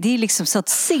 det är liksom så ett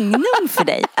signum för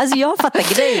dig. Alltså jag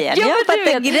fattar grejen. Ja, jag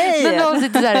fattar grejen. Men någon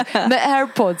sitter så här med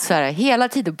AirPods så här hela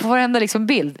tiden på varenda liksom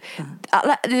bild.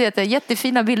 Alla, du vet,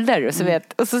 jättefina bilder och så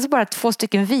vet, och så bara 2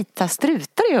 stycken vita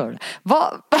strutar i öronen.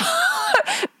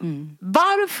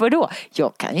 Varför då?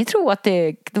 Jag kan ju tro att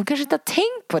de kanske inte har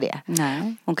tänkt på det.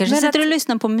 Nej, hon kanske sitter och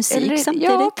lyssnar på musik samtidigt.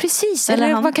 Ja, precis.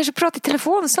 Eller man kanske pratar i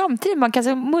telefon samtidigt. Man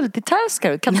kanske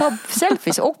multitaskar, kan ta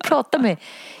selfies och prata med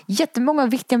jättemånga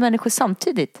viktiga människor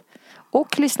samtidigt.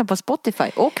 Och lyssna på Spotify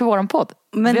och våran podd.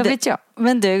 Men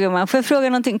du gumman, får jag fråga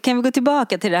någonting? Kan vi gå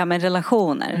tillbaka till det här med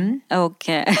relationer? Och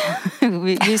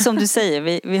vi som du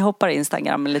säger, vi hoppar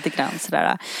Instagram lite grann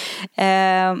sådär.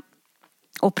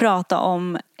 Och prata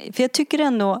om, för jag tycker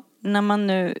ändå när man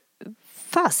nu,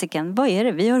 fasiken, vad är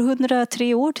det? Vi har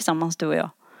 103 år tillsammans, du och jag.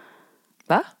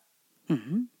 Va?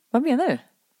 Vad menar du?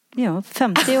 Ja,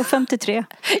 50 och 53.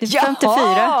 Det är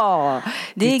 54.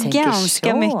 Det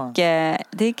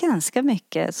är ganska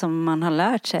mycket som man har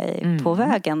lärt sig på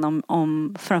vägen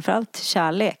om framförallt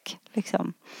kärlek.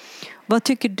 Liksom. Vad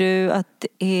tycker du att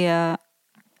är,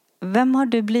 vem har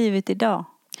du blivit idag?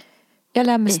 Jag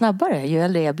lär mig snabbare ju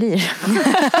äldre jag blir.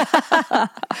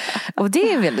 Och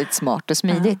det är väldigt smart och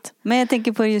smidigt. Men jag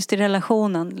tänker på just i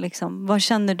relationen. Liksom. Vad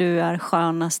känner du är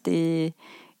skönast i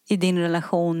din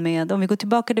relation med, om vi går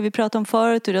tillbaka till det vi pratade om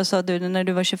förut, och då sa du när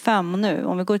du var 25 och nu.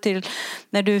 Om vi går till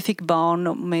när du fick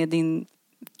barn med din,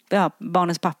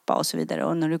 barnens pappa och så vidare.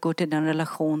 Och när du går till den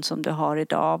relation som du har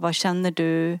idag. Vad känner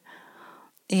du?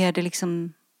 Är det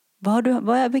liksom,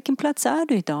 vilken plats är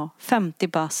du idag? 50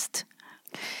 bast.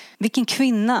 Vilken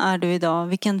kvinna är du idag?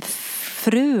 Vilken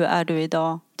fru är du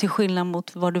idag? Till skillnad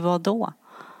mot vad du var då.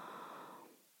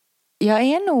 Jag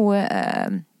är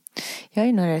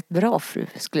nog rätt bra fru,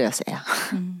 skulle jag säga.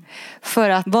 För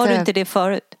att, var du inte det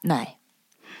förut? Nej.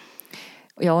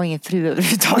 Jag har ingen fru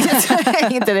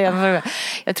överhuvudtaget. Inte det.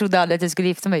 Jag trodde aldrig att jag skulle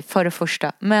gifta mig för det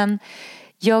första. Men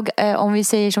om vi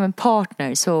säger som en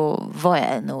partner, så var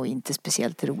jag nog inte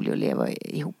speciellt rolig att leva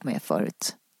ihop med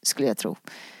förut, skulle jag tro.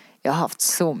 Jag har haft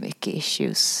så mycket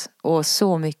issues och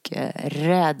så mycket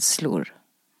rädslor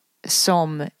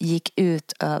som gick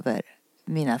ut över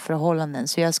mina förhållanden.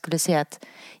 Så jag skulle säga att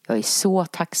jag är så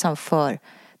tacksam för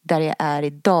där jag är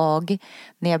idag,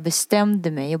 när jag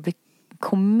bestämde mig och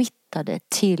committade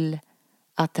till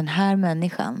att den här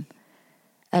människan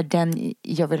är den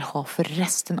jag vill ha för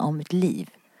resten av mitt liv.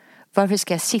 Varför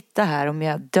ska jag sitta här om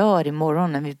jag dör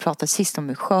imorgon, när vi pratade sist om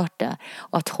hur skört det är,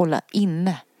 och att hålla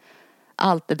inne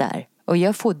allt det där. Och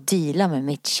jag får deala med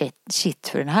mitt shit,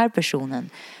 för den här personen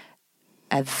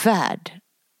är värd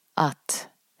att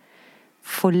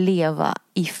få leva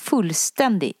i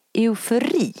fullständig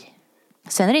eufori.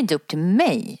 Sen är det inte upp till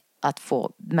mig att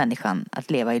få människan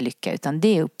att leva i lycka, utan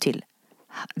det är upp till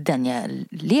den jag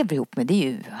lever ihop med. Det är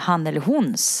ju han eller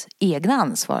hons egna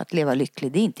ansvar att leva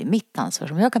lycklig. Det är inte mitt ansvar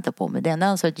som jag kan ta på mig. Det enda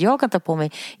ansvaret jag kan ta på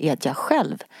mig är att jag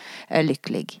själv är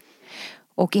lycklig.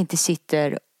 Och inte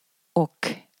sitter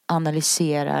och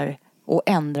analyserar och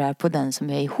ändrar på den som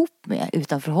jag är ihop med,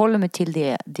 utan förhåller mig till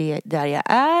det där jag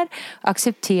är,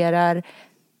 accepterar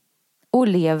och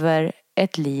lever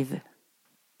ett liv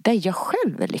där jag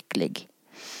själv är lycklig.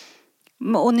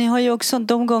 Och ni har ju också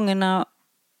de gångerna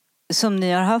som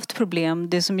ni har haft problem,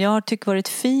 det som jag har tyckt varit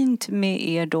fint med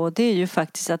er då, det är ju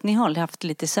faktiskt att ni har haft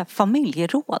lite så här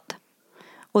familjeråd.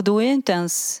 Och då är ju inte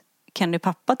ens Kenny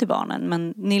pappa till barnen,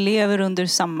 men ni lever under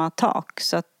samma tak,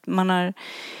 så att man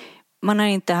har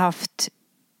inte haft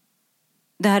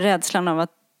det här rädslan av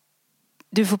att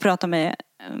du får prata med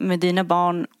dina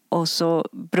barn och så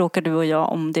bråkar du och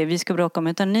jag om det vi ska bråka om,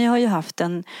 utan ni har ju haft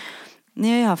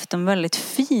en väldigt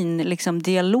fin liksom,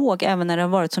 dialog även när det har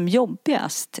varit som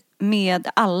jobbigast med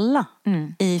alla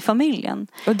i familjen.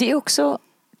 Och det är också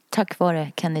tack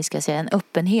vare, kan ni ska säga, en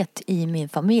öppenhet i min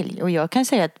familj. Och jag kan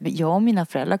säga att jag och mina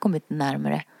föräldrar kommit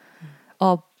närmare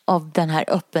av den här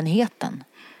öppenheten.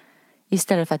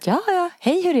 Istället för att ja,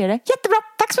 hej, hur är det? Jättebra,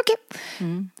 tack så mycket.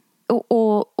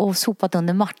 Och sopat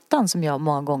under mattan som jag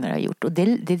många gånger har gjort. Och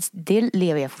det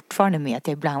lever jag fortfarande med. Att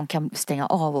jag ibland kan stänga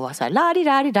av och vara så här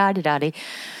la-di-da-di-da-di-da-di.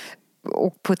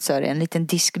 Och putsar en liten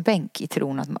diskbänk i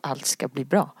tron att allt ska bli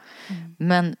bra.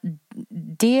 Men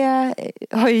det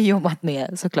har jag jobbat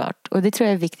med såklart. Och det tror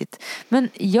jag är viktigt. Men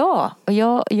ja,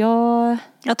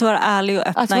 Att vara ärlig och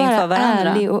öppna inför varandra. Att vara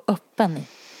ärlig och öppen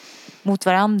mot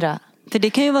varandra. För det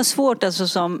kan ju vara svårt alltså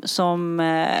som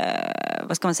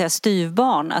vad ska man säga,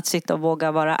 styvbarn att sitta och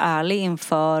våga vara ärlig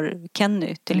inför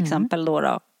Kenny till exempel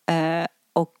då.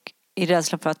 Och i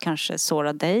rädsla för att kanske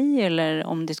såra dig eller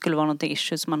om det skulle vara något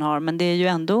issue som man har. Men det är ju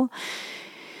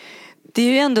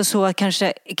ändå så att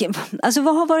kanske, alltså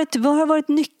vad har varit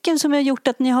nyckeln som har gjort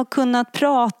att ni har kunnat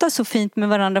prata så fint med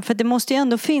varandra? För det måste ju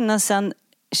ändå finnas en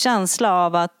känsla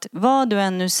av att vad du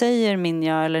än nu säger,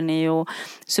 Minja eller Neo,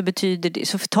 så betyder det,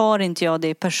 så tar inte jag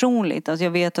det personligt. Alltså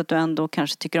jag vet att du ändå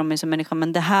kanske tycker om mig som människa,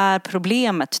 men det här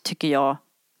problemet tycker jag,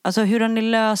 alltså hur har ni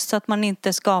löst så att man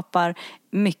inte skapar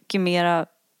mycket mera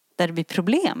där det blir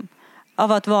problem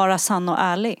av att vara sann och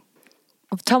ärlig?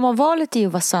 Tar man valet i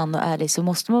att vara sann och ärlig så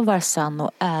måste man vara sann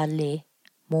och ärlig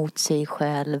mot sig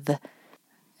själv.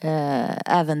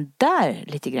 Även där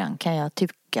lite grann kan jag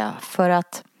tycka. För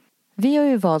att vi har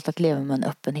ju valt att leva med en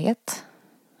öppenhet.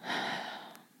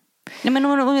 Nej, men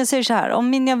om jag säger så här. Om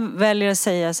Minja väljer att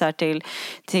säga så här till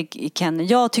Ken.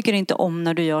 Jag tycker inte om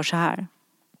när du gör så här.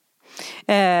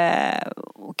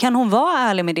 Kan hon vara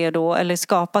ärlig med det då? Eller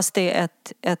skapas det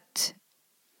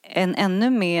en ännu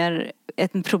mer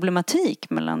en problematik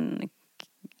mellan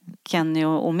Kenny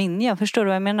och Minja? Förstår du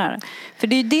vad jag menar? För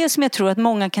det är ju det som jag tror att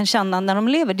många kan känna när de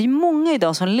lever. Det är många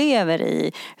idag som lever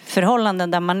i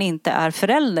förhållanden där man inte är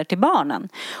förälder till barnen.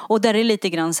 Och där det är lite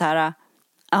grann så här,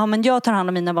 ja men jag tar hand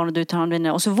om mina barn och du tar hand om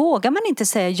dina. Och så vågar man inte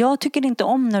säga, jag tycker inte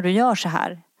om när du gör så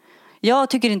här. Jag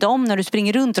tycker inte om när du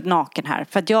springer runt naken här.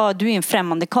 För att du är en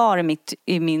främmande karl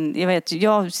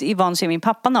jag är van att se min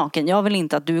pappa naken. Jag vill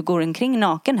inte att du går omkring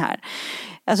naken här.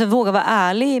 Alltså våga vara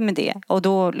ärlig med det. Och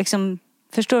då liksom,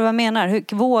 förstår du vad jag menar?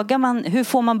 Hur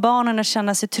får man barnen att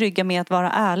känna sig trygga med att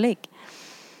vara ärlig?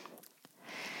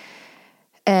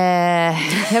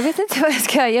 Jag vet inte vad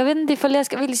jag vet inte ifall jag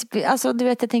ska alltså du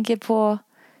vet, jag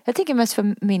tänker mest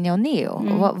för Minja och Neo.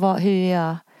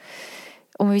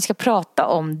 Om vi ska prata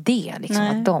om det liksom,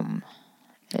 att de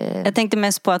jag tänkte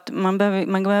mest på att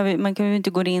man kan ju inte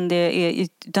gå in det,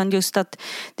 utan just att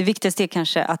det viktigaste är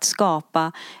kanske att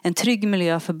skapa en trygg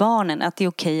miljö för barnen, att det är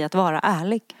okej att vara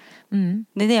ärlig.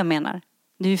 Det är det jag menar.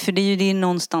 För det är ju det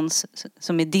någonstans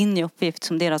som är din uppgift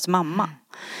som deras mamma.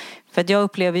 För att jag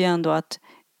upplever ju ändå att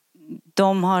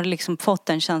de har liksom fått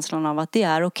den känslan av att det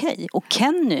är okej. Och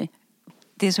Kenny,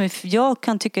 det som jag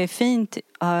kan tycka är fint,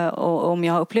 och om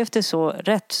jag har upplevt det så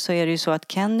rätt, så är det ju så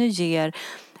att Kenny ger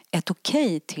ett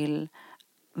okej till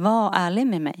var ärlig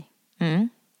med mig.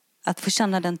 Att få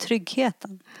känna den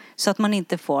tryggheten. Så att man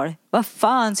inte får, vad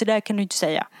fan, så där kan du inte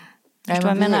säga. Förstår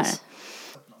vad jag menar?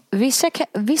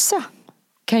 Vissa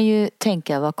kan ju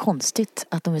tänka vad konstigt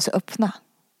att de är så öppna.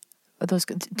 Och de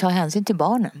ska ta hänsyn till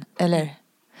barnen. Eller...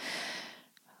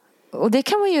 Och det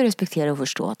kan man ju respektera och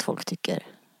förstå att folk tycker.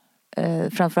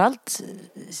 Framförallt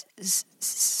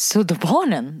så då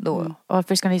barnen då.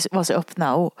 Varför ska ni vara så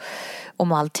öppna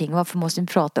om allting? Varför måste ni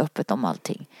prata öppet om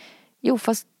allting? Jo,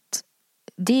 fast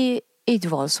det är ett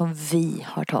val som vi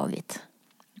har tagit.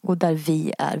 Och där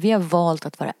vi är. Vi har valt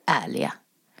att vara ärliga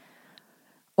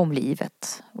om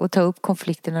livet. Och ta upp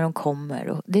konflikter när de kommer.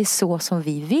 Och det är så som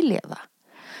vi vill leva.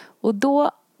 Och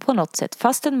då på något sätt,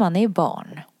 fastän man är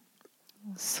barn,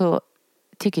 så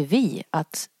tycker vi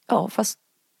att fast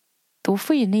då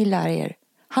får ju ni lära er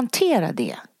hantera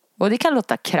det. Och det kan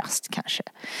låta krasst kanske.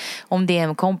 Om det är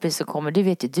en kompis som kommer, det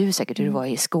vet ju du säkert hur det var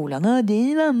i skolan.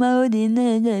 Din mamma och vad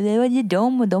gör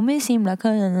de? Och de är så himla...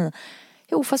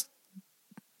 Jo, fast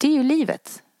det är ju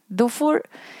livet. Då får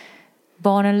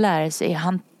barnen lära sig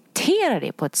hantera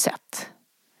det på ett sätt.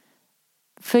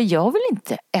 För jag vill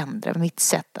inte ändra mitt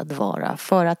sätt att vara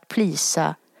för att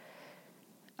plisa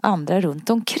andra runt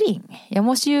omkring. Jag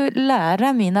måste ju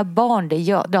lära mina barn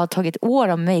det har tagit år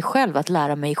av mig själv att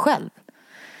lära mig själv.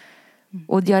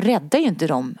 Och jag räddar ju inte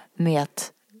dem med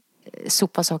att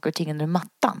sopa saker och ting under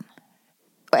mattan.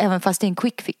 Och även fast det är en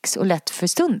quick fix och lätt för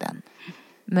stunden.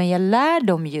 Men jag lär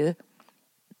dem ju,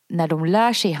 när de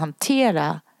lär sig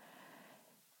hantera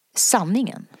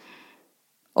sanningen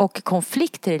och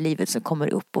konflikter i livet som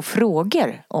kommer upp och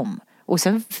frågor om. Och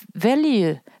sen väljer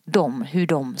ju de hur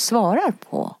de svarar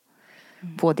på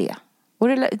på det. Och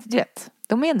du vet,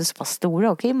 de är ändå så pass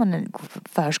stora. Okej, man går på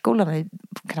förskolan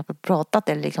och knappt pratat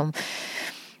eller liksom,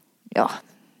 ja,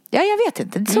 jag vet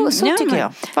inte. Så tycker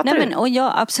jag. Fattar du? Och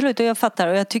jag, absolut, och jag fattar.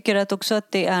 Och jag tycker att också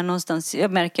att det är någonstans,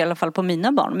 jag märker i alla fall på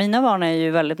mina barn. Mina barn är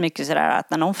ju väldigt mycket sådär att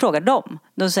när någon frågar dem,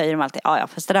 då säger de alltid, ja,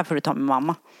 fast det där får du ta med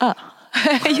mamma.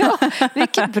 Ja,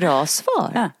 vilket bra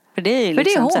svar. Ja, för det är ju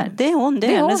liksom det är hon,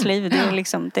 det är hennes liv. Det är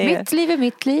liksom, det är... Mitt liv är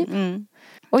mitt liv.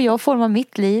 Och jag formar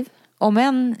mitt liv. Om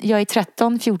jag är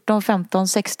 13, 14, 15,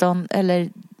 16 eller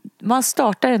man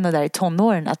startar ändå där i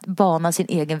tonåren att bana sin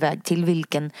egen väg till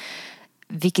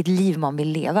vilket liv man vill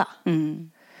leva.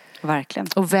 Verkligen.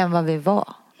 Och vem man vill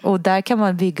vara. Och där kan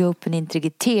man bygga upp en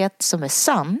integritet som är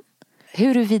sann.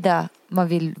 Huruvida man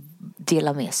vill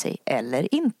dela med sig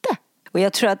eller inte. Och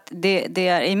jag tror att det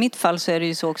är, i mitt fall så är det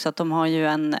ju så också att de har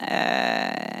ju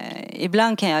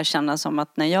ibland kan jag känna som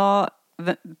att när jag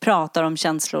pratar om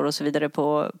känslor och så vidare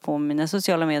på mina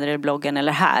sociala medier, bloggen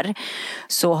eller här,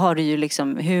 så har det ju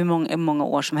liksom hur många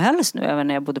år som helst nu, även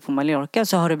när jag bodde på Mallorca,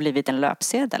 så har det blivit en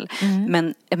löpsedel.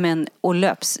 Och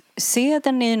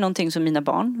löpsedeln är ju någonting som mina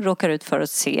barn råkar ut för att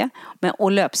se.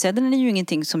 Och löpsedeln är ju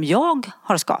ingenting som jag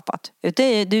har skapat.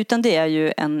 Utan det är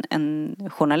ju en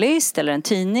journalist eller en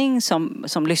tidning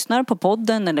som lyssnar på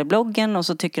podden eller bloggen och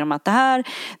så tycker de att det här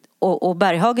och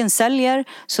Berghagen säljer,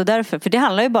 så därför, för det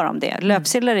handlar ju bara om det.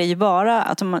 Löpsedlar är ju bara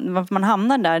att man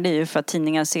hamnar där, det är ju för att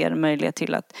tidningar ser möjlighet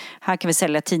till att här kan vi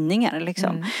sälja tidningar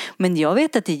liksom. Men jag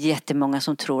vet att det är jättemånga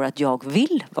som tror att jag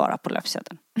vill vara på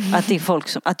löpsedeln. Att det är folk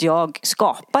att jag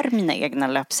skapar mina egna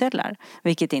löpsedlar,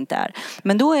 vilket inte är.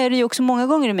 Men då är det ju också många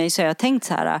gånger i mig så har jag tänkt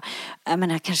så här, jag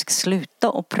kanske ska sluta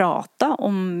och prata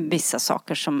om vissa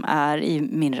saker som är i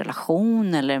min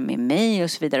relation eller med mig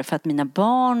och så vidare, för att mina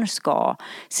barn ska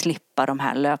slippa de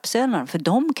här löpsedlarna, för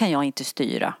de kan jag inte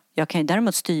styra. Jag kan ju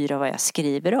däremot styra vad jag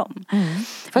skriver om.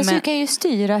 Fast du kan ju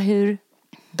styra hur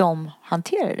de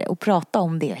hanterar det och prata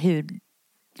om det, hur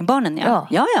barnen, ja,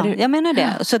 jag menar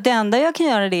det. Så det enda jag kan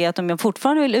göra det är att om jag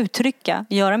fortfarande vill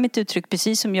göra mitt uttryck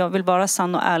precis som jag vill vara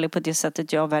sann och ärlig på det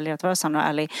sättet jag väljer att vara sann och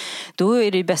ärlig, då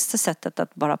är det ju bästa sättet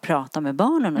att bara prata med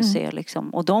barnen och se liksom.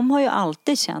 Och de har ju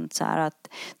alltid känt så här att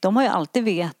de har ju alltid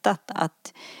vetat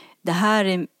att det här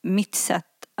är mitt sätt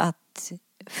att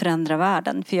förändra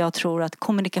världen. För jag tror att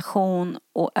kommunikation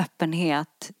och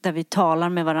öppenhet där vi talar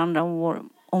med varandra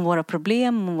om våra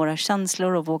problem, om våra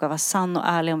känslor och våga vara sann och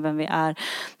ärlig om vem vi är.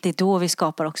 Det är då vi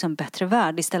skapar också en bättre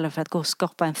värld istället för att gå och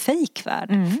skapa en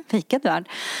fejkad värld.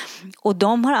 Och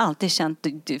de har alltid känt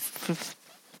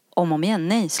om igen,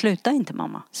 nej, sluta inte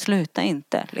mamma. Sluta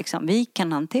inte. Liksom. Vi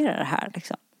kan hantera det här.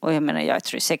 Liksom. Och jag menar, jag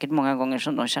tror säkert många gånger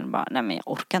som de känner bara, nej men jag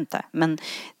orkar inte. Men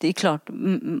det är klart,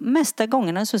 mesta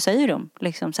gångerna så säger de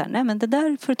liksom så här, nej men det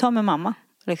där får du ta med mamma.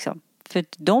 Liksom. För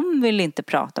de vill inte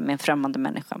prata med en främmande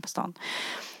människa på stan.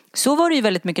 Så var det ju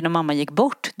väldigt mycket när mamma gick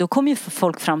bort. Då kom ju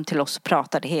folk fram till oss och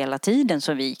pratade hela tiden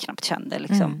som vi knappt kände.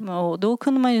 Liksom. Och då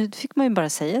fick man ju bara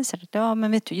säga så här, ja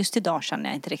men vet du, just idag känner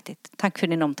jag inte riktigt. Tack för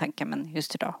din omtanke, men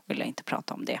just idag vill jag inte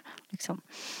prata om det. Liksom.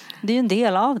 Det är ju en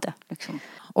del av det. Liksom.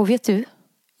 Och vet du,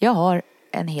 jag har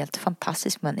en helt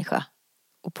fantastisk människa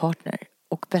och partner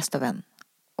och bästa vän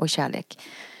och kärlek.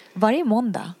 Varje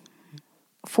måndag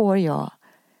får jag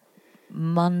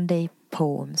Monday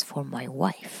poems for my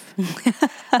wife.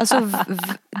 Alltså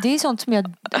det är sånt som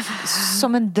jag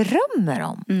som en drömmer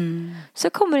om. Så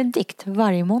kommer en dikt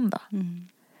varje måndag.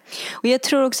 Och jag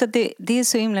tror också att det är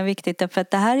så himla viktigt, därför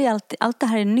att det här är allt det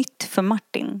här är nytt för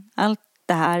Martin. Allt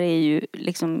det här är ju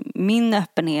liksom min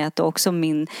öppenhet och också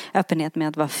min öppenhet med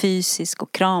att vara fysisk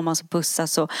och kramas och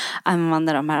pussas och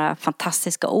använda de här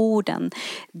fantastiska orden.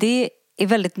 Det är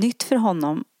väldigt nytt för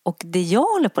honom. Och det jag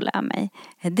håller på att lära mig,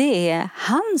 det är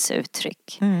hans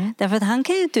uttryck. Därför att han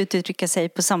kan ju inte uttrycka sig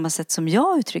på samma sätt som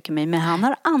jag uttrycker mig. Men han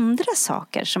har andra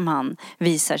saker som han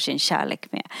visar sin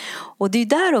kärlek med. Och det är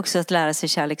där också att lära sig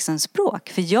kärlekens språk.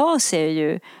 För jag ser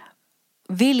ju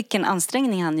vilken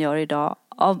ansträngning han gör idag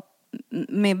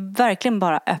med verkligen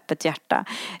bara öppet hjärta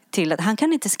till att han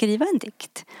kan inte skriva en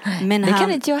dikt. Men det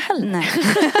kan inte jag heller. Nej.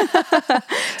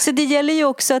 Så det gäller ju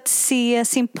också att se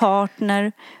sin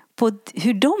partner på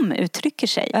hur de uttrycker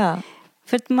sig. Ja.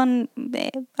 För att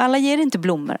alla ger inte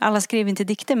blommor, alla skriver inte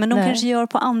dikter, men de kanske gör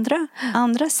på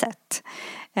andra sätt.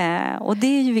 Och det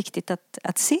är ju viktigt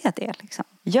att se det. Liksom.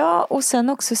 Ja, och sen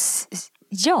också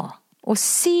och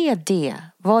se det,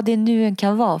 vad det nu än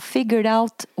kan vara. Figure it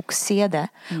out och se det.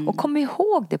 Och kom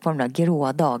ihåg det på de där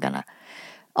gråa dagarna.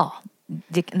 Ja,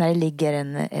 när det ligger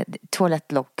en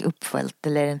toalettlock uppfällt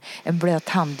eller en blöt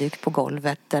handduk på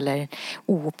golvet eller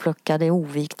oplockad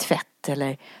ovikt tvätt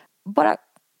eller bara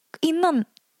innan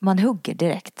man hugger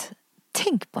direkt,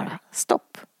 tänk bara,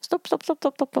 stopp.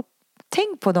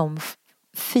 Tänk på de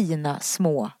fina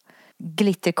små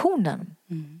glitterkornen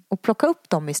och plocka upp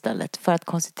dem istället för att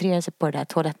koncentrera sig på det där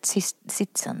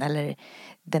toalettsitsen eller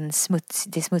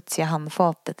det smutsiga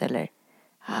handfatet eller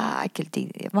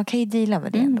man kan ju deala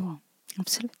med det ändå.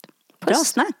 Absolut. Puss. Bra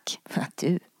snack.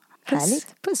 Du,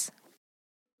 härligt. Puss.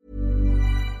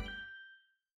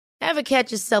 Ever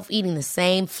catch yourself eating the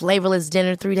same flavorless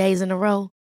dinner 3 days in a row?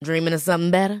 Dreaming of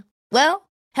something better? Well,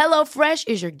 HelloFresh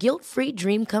is your guilt-free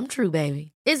dream come true,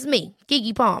 baby. It's me,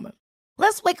 Keke Palmer.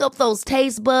 Let's wake up those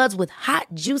taste buds with hot,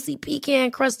 juicy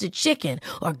pecan-crusted chicken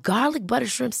or garlic butter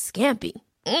shrimp scampi.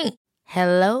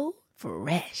 Hello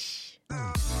Fresh.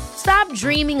 Stop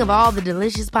dreaming of all the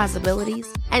delicious possibilities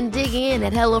and dig in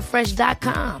at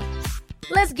HelloFresh.com.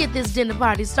 Let's get this dinner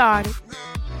party started.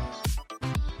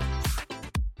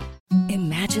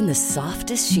 Imagine the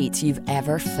softest sheets you've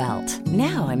ever felt.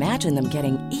 Now imagine them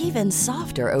getting even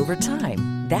softer over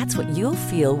time. That's what you'll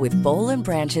feel with Boll &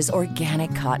 Branch's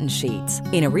organic cotton sheets.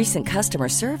 In a recent customer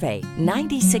survey,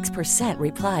 96%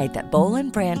 replied that Boll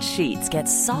 & Branch sheets get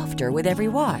softer with every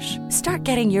wash. Start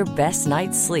getting your best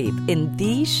night's sleep in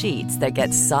these sheets that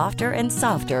get softer and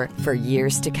softer for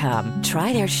years to come.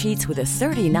 Try their sheets with a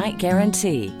 30-night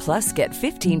guarantee. Plus, get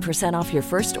 15% off your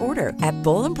first order at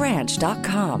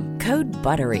bollandbranch.com. Code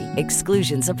BUTTERY.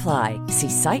 Exclusions apply. See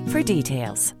site for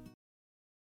details.